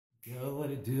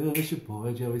What it do? It's your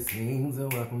boy Joey Sings,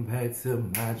 and welcome back to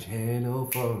my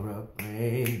channel for a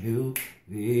brand new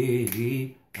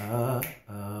video.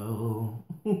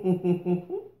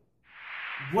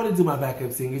 What it do, my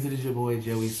backup singers? It is your boy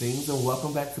Joey Sings, and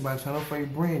welcome back to my channel for a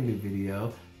brand new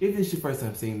video. If this is your first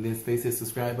time seeing this, face the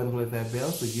subscribe button, click that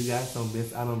bell so you guys don't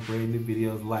miss out on brand new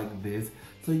videos like this.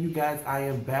 So you guys, I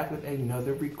am back with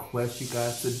another request, you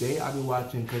guys. Today I'll be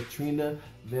watching Katrina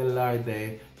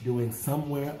Velarde doing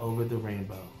Somewhere Over the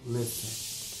Rainbow.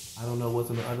 Listen, I don't know what's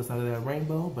on the other side of that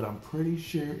rainbow, but I'm pretty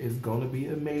sure it's gonna be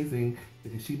amazing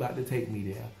because she about to take me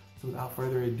there. So without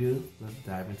further ado, let's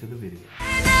dive into the video.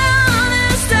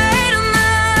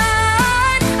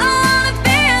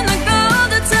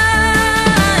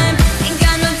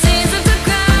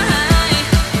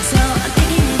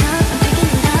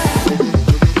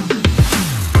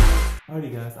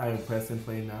 Alrighty guys, I am pressing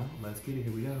play now. Let's get it,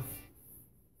 here we go.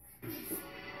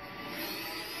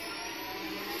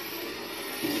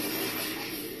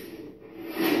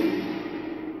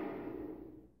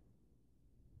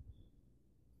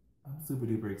 I'm super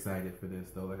duper excited for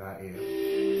this though, like I am.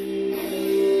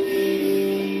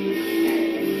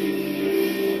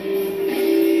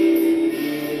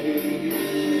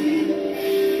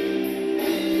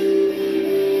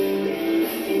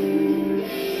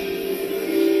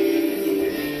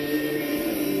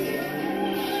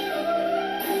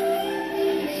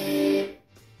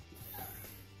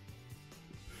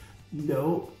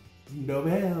 No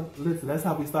ma'am. Listen, that's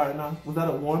how we starting off. Was that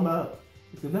a warm up?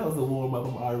 Because that was a warm up.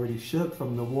 I'm already shook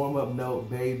from the warm up note,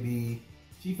 baby.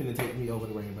 She finna take me over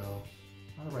the rainbow.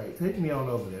 All right, take me on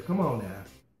over there. Come on now.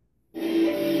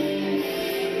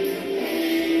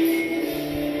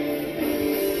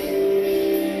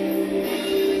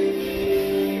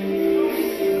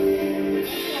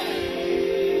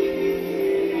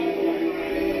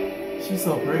 She's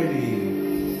so pretty.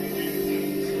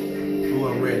 Ooh,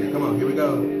 I'm ready. Come on, here we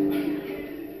go.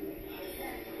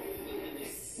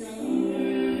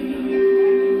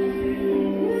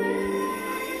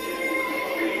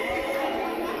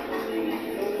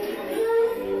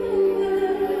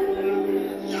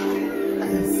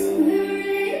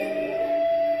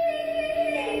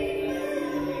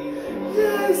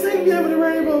 Yes, take me over the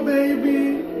rainbow,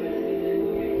 baby.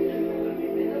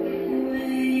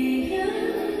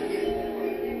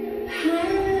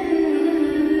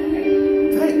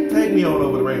 Take me on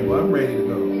over the rainbow. I'm ready to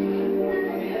go.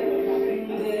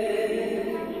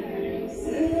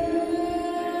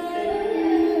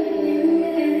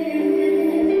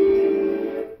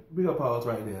 We gonna pause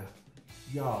right there.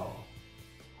 Y'all,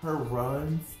 her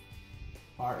runs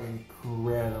are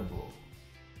incredible.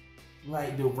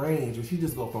 Like the range, where she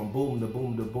just go from boom to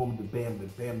boom to boom to bam to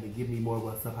bam to give me more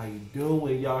what's up, how you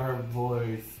doing, y'all. Her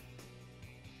voice,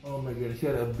 oh my goodness, she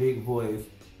had a big voice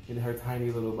in her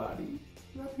tiny little body.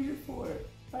 I'm here for it.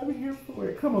 I'm here for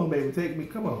it. Come on, baby, take me.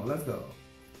 Come on, let's go.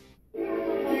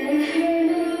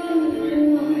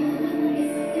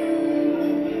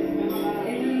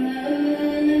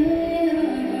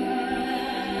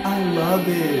 I love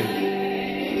it.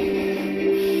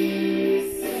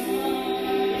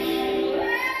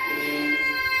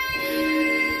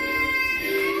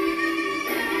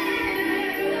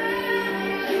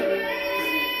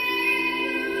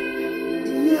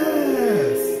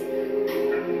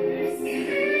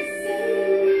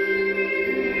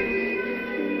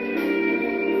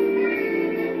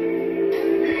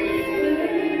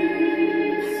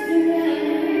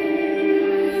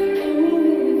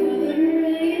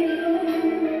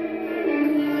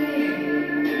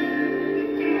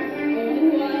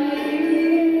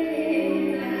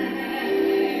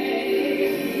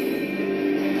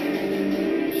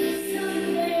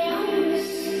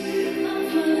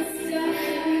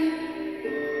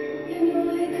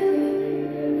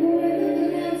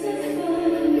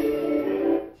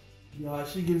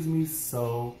 She gives me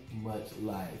so much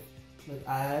life. Like,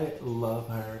 I love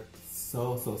her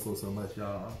so much,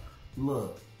 y'all.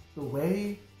 Look, the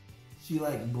way she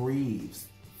like breathes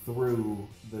through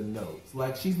the notes.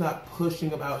 Like, she's not pushing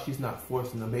them out, she's not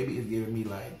forcing them. Maybe it's giving me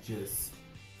like just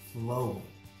flowing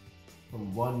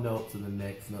from one note to the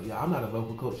next note. Y'all, I'm not a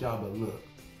vocal coach, y'all, but look,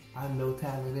 I know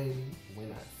talent, baby.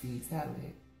 When I see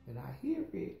talent and I hear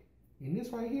it. And this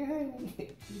right here, hey, this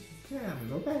is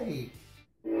talent, okay?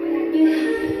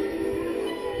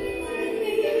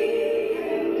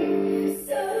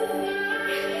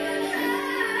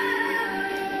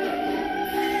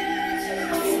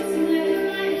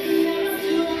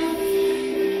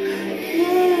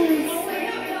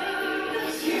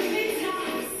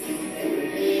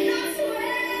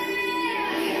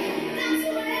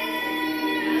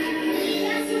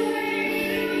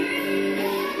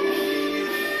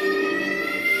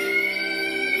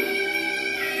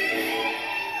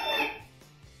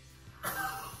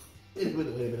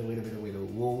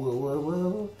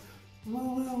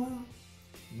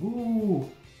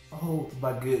 Oh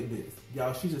my goodness.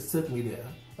 Y'all, she just took me there.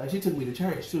 Like, she took me to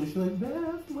church too. She was like,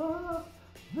 that's love.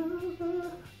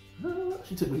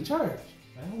 She took me to church.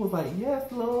 And I was like, yes,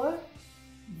 Lord.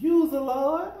 Use the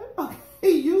Lord.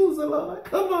 Okay, use the Lord.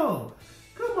 Come on.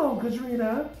 Come on,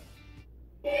 Katrina.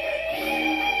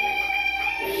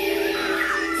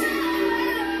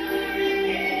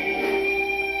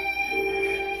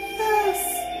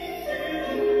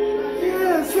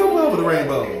 Yes, somewhere over the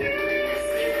rainbow.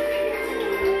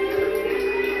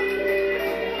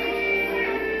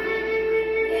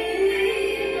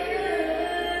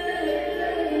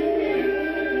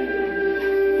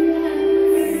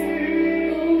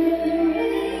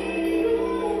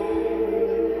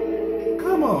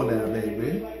 Come on now,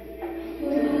 baby.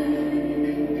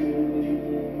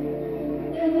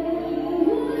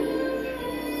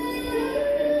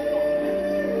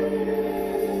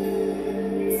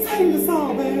 Sing the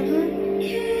song, baby.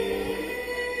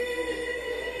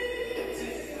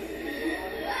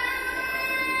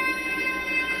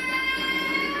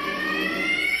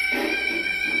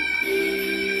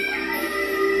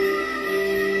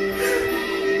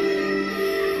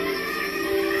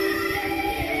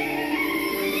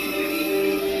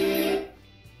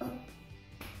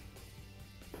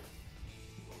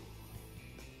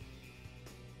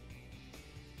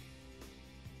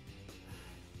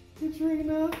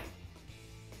 Katrina.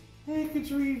 Hey,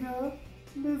 Katrina.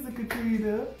 Listen,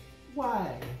 Katrina.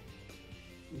 Why?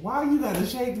 Why you gotta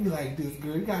shake me like this,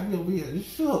 girl? You got me over here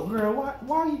shook, girl.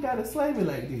 Why you gotta slay me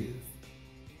like this?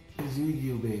 Cause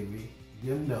you, baby.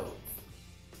 Them notes.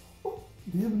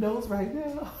 Them notes right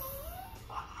now.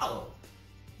 Oh,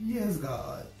 yes,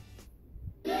 God.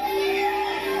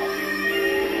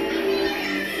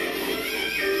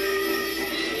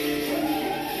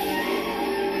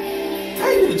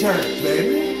 Take me to church,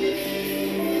 baby.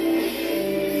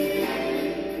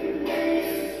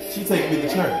 She take me to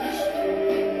church.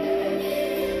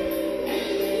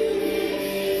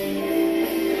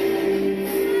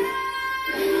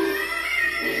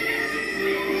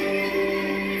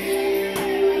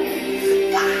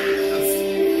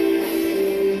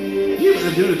 You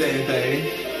better do the damn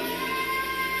thing.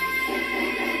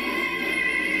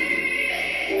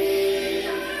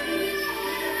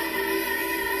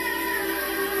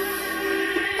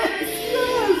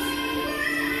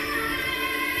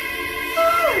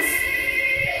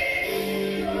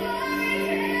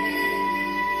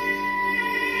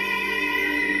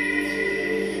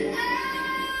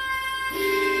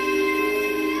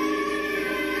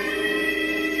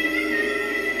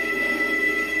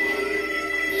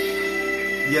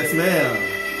 Yes, ma'am.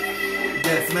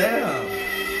 Yes, ma'am.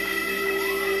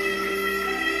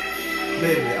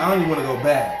 Baby, I don't even want to go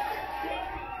back.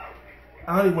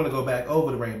 I don't even want to go back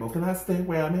over the rainbow. Can I stay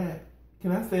where I'm at?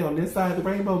 Can I stay on this side of the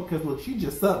rainbow? Because look, she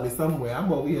just sucked me somewhere.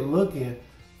 I'm over here looking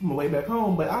on my way back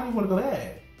home, but I don't even want to go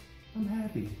back. I'm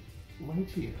happy. Right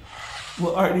here.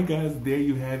 Well, alrighty guys, there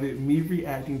you have it. Me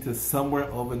reacting to Somewhere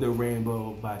Over the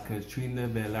Rainbow by Katrina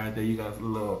Velarde. There you guys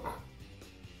look.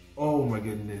 Oh my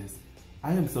goodness.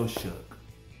 I am so shook.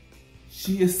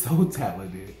 She is so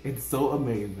talented and so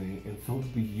amazing and so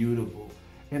beautiful.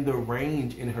 And the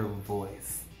range in her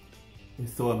voice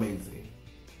is so amazing.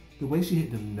 The way she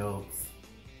hit the notes.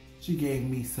 She gave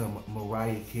me some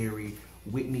Mariah Carey,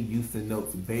 Whitney Houston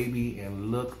notes, baby,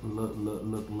 and look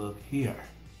here.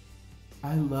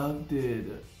 I loved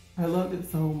it. I loved it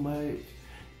so much.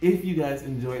 If you guys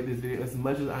enjoyed this video as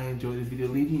much as I enjoyed this video,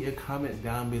 leave me a comment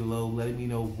down below letting me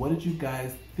know what did you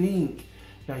guys think.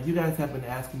 Now, you guys have been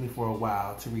asking me for a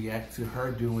while to react to her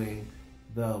doing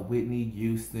the Whitney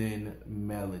Houston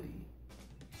medley.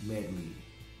 I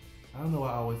don't know why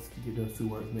I always get those two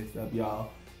words mixed up, y'all.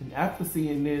 And after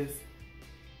seeing this,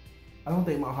 I don't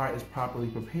think my heart is properly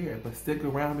prepared, but stick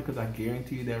around because I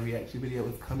guarantee you that reaction video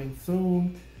is coming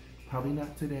soon. Probably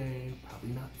not today, probably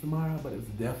not tomorrow, but it's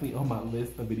definitely on my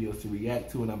list of videos to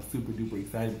react to, and I'm super duper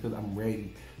excited because I'm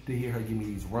ready to hear her give me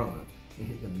these runs and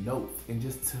hit them notes and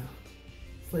just to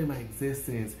slay my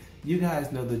existence. You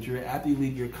guys know the drill. After you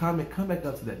leave your comment, come back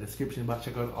up to that description box,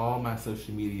 check out all my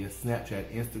social media,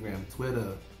 Snapchat, Instagram,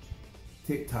 Twitter,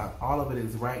 TikTok, all of it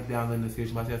is right down in the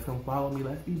description box. Just come follow me,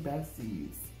 let's be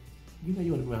besties. You know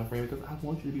you want to be my friend because I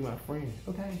want you to be my friend,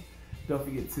 okay? Don't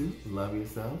forget to love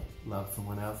yourself, love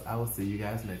someone else. I will see you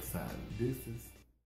guys next time. Deuces.